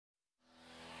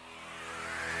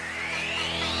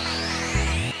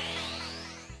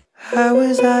How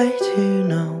was I to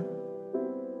know?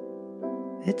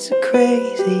 It's a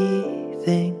crazy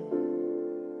thing.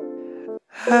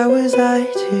 How was I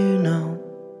to know?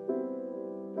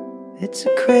 It's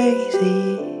a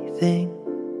crazy thing.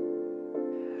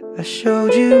 I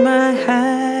showed you my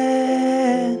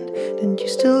hand, and you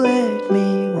still let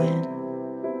me win.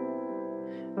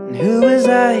 And who was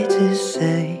I to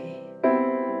say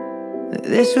that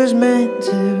this was meant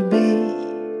to be?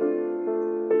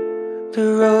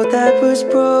 The road that was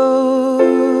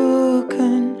broken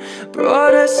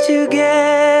brought us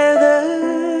together.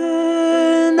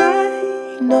 And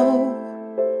I know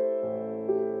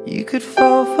you could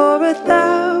fall for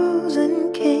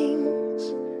 1,000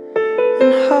 kings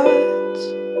and hearts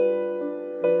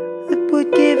that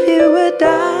would give you a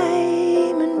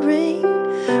diamond ring.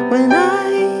 When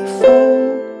I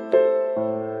fold,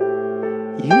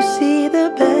 you see the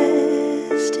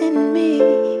best in me,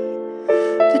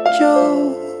 the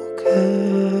Joker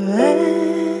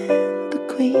and the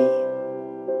Queen.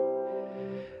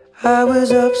 I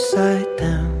was upside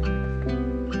down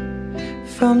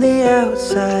from the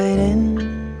outside in.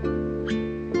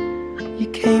 You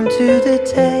came to the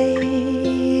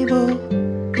table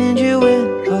and you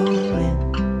went all in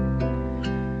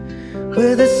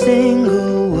with a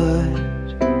single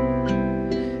word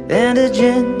and a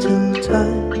gentle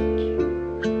touch.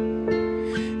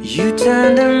 You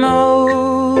turned a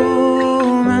moment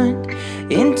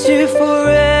into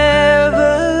forever.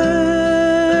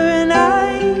 And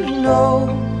I know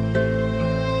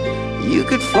you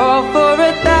could fall for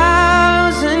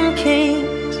 1,000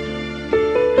 kings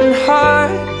and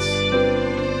hearts.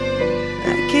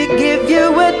 I could give you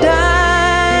a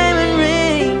diamond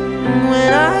ring.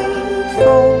 When I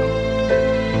fold,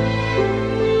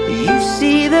 you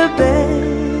see the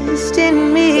best in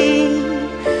me,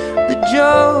 the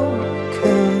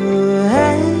Joker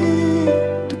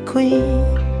and the Queen.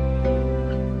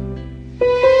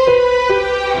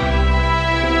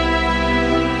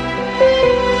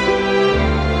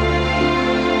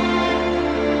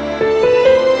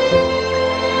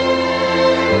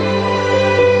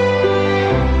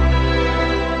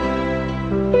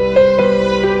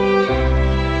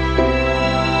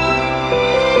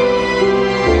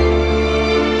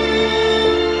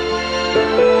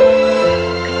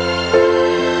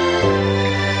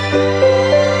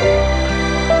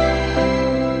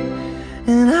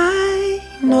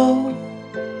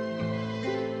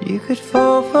 You could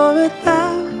fall for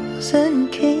 1,000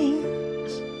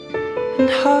 kings and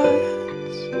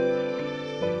hearts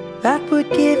that would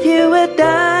give you a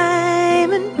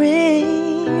diamond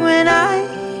ring. When I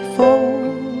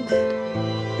folded,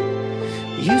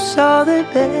 you saw the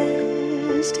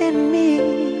best in me,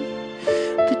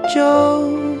 the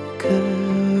Joker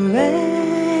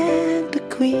and the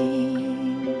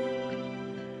Queen,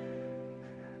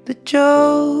 the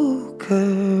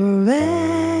Joker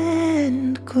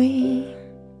and Queen.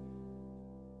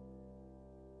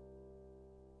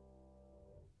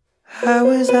 How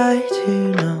was I to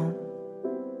know?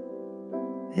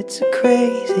 It's a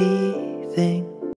crazy thing.